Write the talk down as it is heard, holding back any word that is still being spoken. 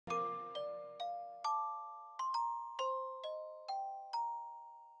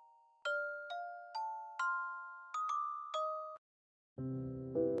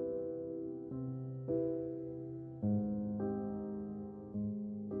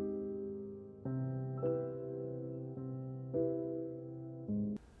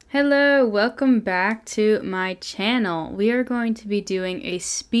Hello, welcome back to my channel. We are going to be doing a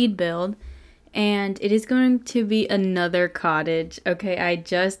speed build and it is going to be another cottage. Okay, I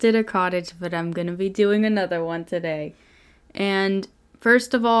just did a cottage, but I'm going to be doing another one today. And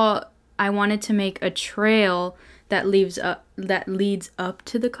first of all, I wanted to make a trail that leads up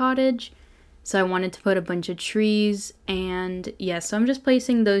to the cottage. So I wanted to put a bunch of trees and yeah, so I'm just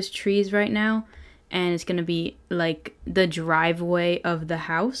placing those trees right now. And it's going to be like the driveway of the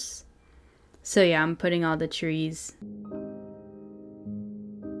house. So yeah, I'm putting all the trees.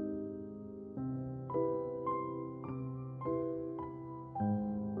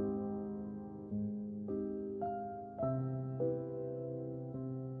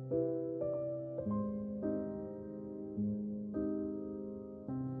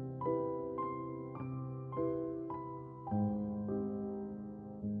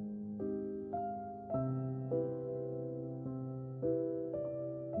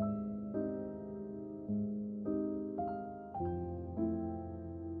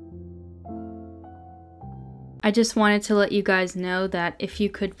 I just wanted to let you guys know that if you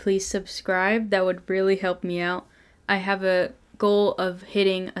could please subscribe, that would really help me out. I have a goal of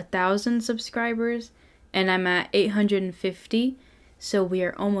hitting 1,000 subscribers and I'm at 850, so we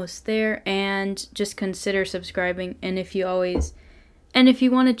are almost there. And just consider subscribing, and if you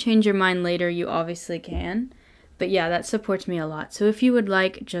want to change your mind later, you obviously can. But yeah, that supports me a lot. So if you would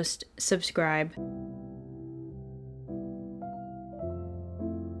like, just subscribe.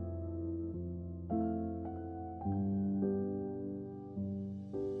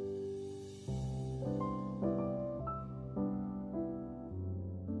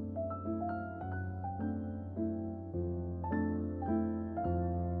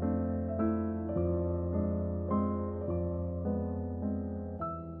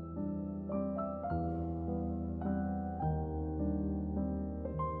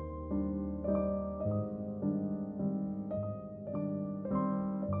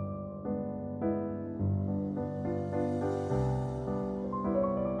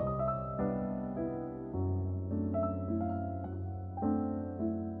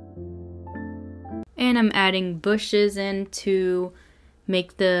 And I'm adding bushes in to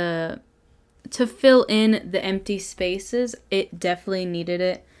fill in the empty spaces. It definitely needed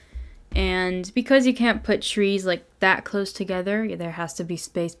it. And because you can't put trees like that close together, there has to be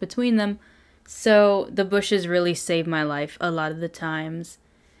space between them. So the bushes really save my life a lot of the times.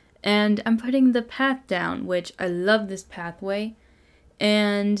 And I'm putting the path down, which I love this pathway.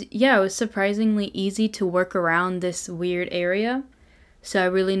 And yeah, it was surprisingly easy to work around this weird area. So I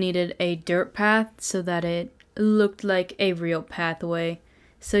really needed a dirt path so that it looked like a real pathway.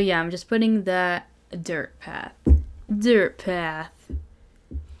 So yeah, I'm just putting that dirt path. Dirt path.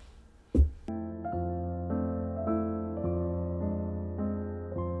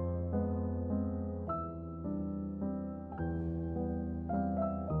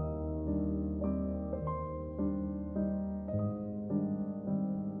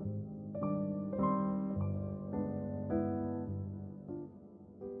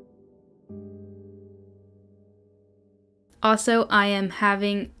 Also, I am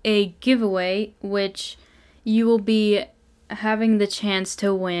having a giveaway, which you will be having the chance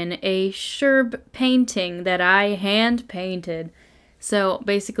to win a Sherb painting that I hand painted. So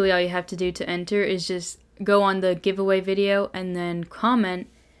basically all you have to do to enter is just go on the giveaway video and then comment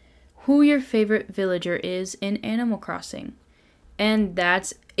who your favorite villager is in Animal Crossing. And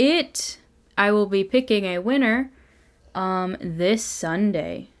that's it. I will be picking a winner this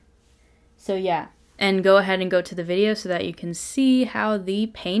Sunday. So yeah. And go ahead and go to the video so that you can see how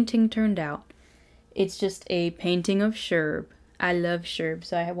the painting turned out. It's just a painting of Sherb. I love Sherb,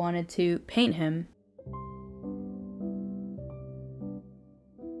 so I wanted to paint him.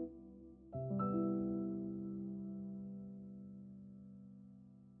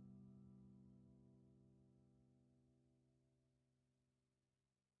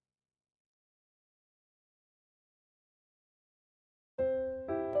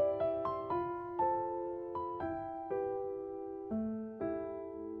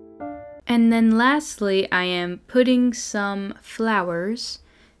 And then lastly, I am putting some flowers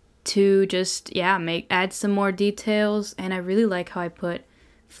to just, yeah, add some more details. And I really like how I put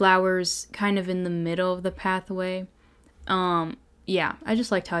flowers kind of in the middle of the pathway. Yeah, I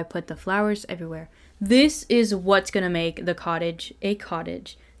just liked how I put the flowers everywhere. This is what's gonna make the cottage a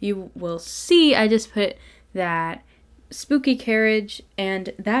cottage. You will see I just put that spooky carriage,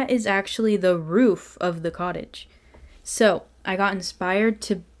 and that is actually the roof of the cottage. So I got inspired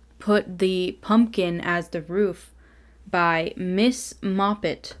to put the pumpkin as the roof by Miss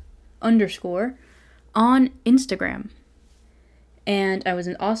Moppet _ on Instagram. And I was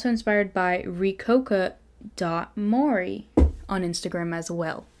also inspired by Rikoka.mori on Instagram as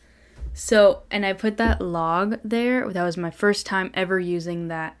well. So, and I put that log there. That was my first time ever using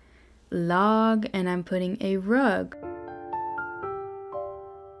that log, and I'm putting a rug.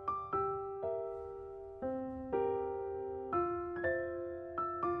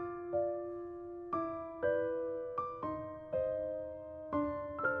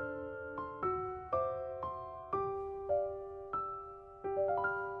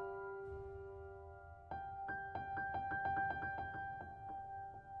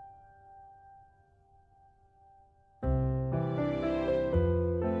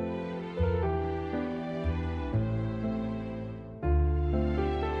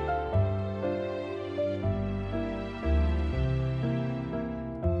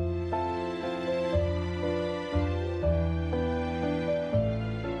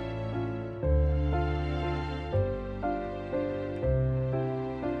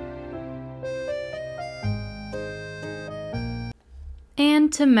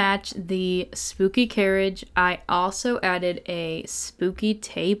 And to match the spooky carriage, I also added a spooky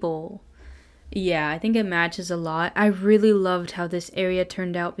table. Yeah, I think it matches a lot. I really loved how this area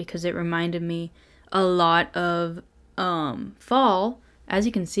turned out because it reminded me a lot of fall. As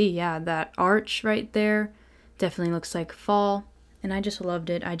you can see, yeah, that arch right there definitely looks like fall. And I just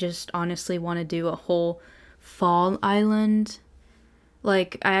loved it. I just honestly want to do a whole fall island.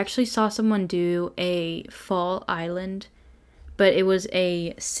 Like, I actually saw someone do a fall island, but it was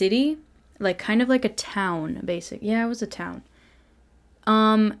a city, like kind of like a town, basic. Yeah, it was a town.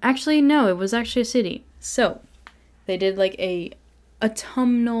 Actually, no, it was actually a city. So, they did like a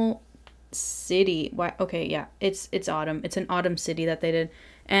autumnal city. Why? Okay, yeah, it's autumn. It's an autumn city that they did,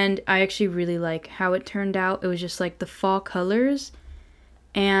 and I actually really like how it turned out. It was just like the fall colors,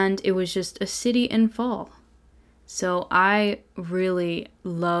 and it was just a city in fall. So I really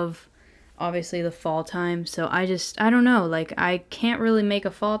love, obviously, the fall time. So I don't know, like, I can't really make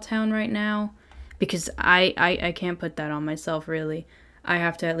a fall town right now because I can't put that on myself, really. I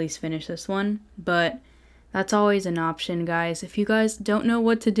have to at least finish this one, but that's always an option, guys. If you guys don't know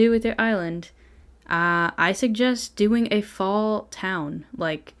what to do with your island, I suggest doing a fall town.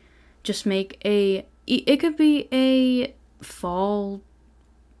 Like, just make it could be a fall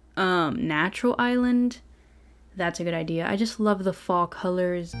natural island. That's a good idea. I just love the fall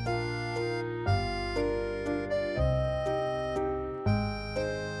colors.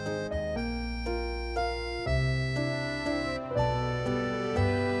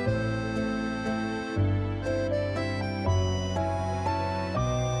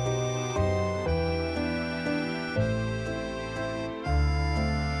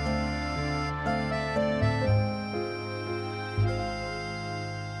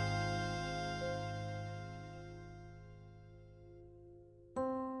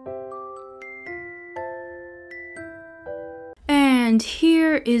 And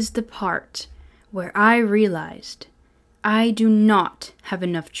here is the part where I realized I do not have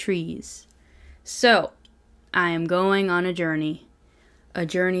enough trees. So, I am going on a journey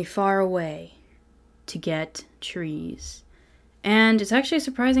far away to get trees. And it's actually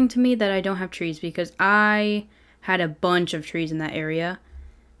surprising to me that I don't have trees because I had a bunch of trees in that area,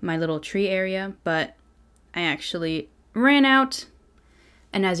 my little tree area, but I actually ran out.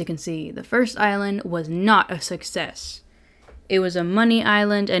 And as you can see, the first island was not a success. It was a money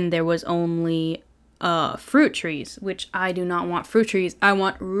island and there was only fruit trees, which I do not want fruit trees. I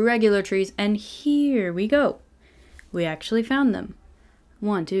want regular trees, and here we go. We actually found them.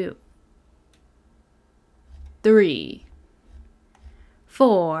 1, 2, 3,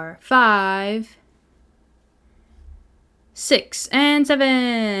 4, 5, 6, and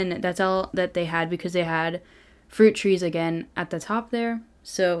 7. That's all that they had because they had fruit trees again at the top there.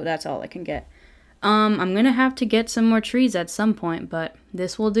 So that's all I can get. I'm gonna have to get some more trees at some point, but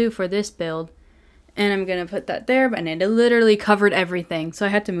this will do for this build. And I'm gonna put that there, and it literally covered everything, so I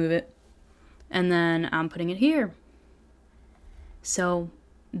had to move it. And then I'm putting it here. So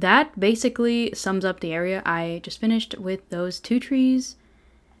that basically sums up the area. I just finished with those 2 trees,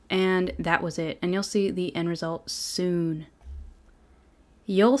 and that was it. And you'll see the end result soon.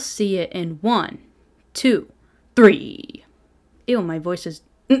 You'll see it in 1, 2, 3. Ew, my voice is...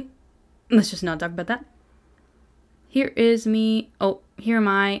 Let's just not talk about that. Here is me. Oh, here am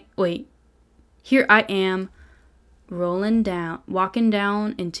I. Wait. Here I am walking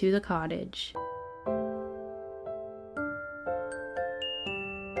down into the cottage.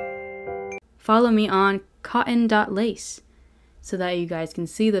 Follow me on cotton.lace so that you guys can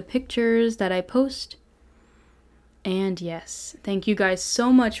see the pictures that I post. And yes, thank you guys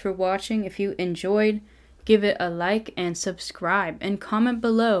so much for watching. If you enjoyed, give it a like and subscribe, and comment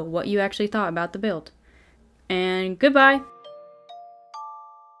below what you actually thought about the build. And goodbye!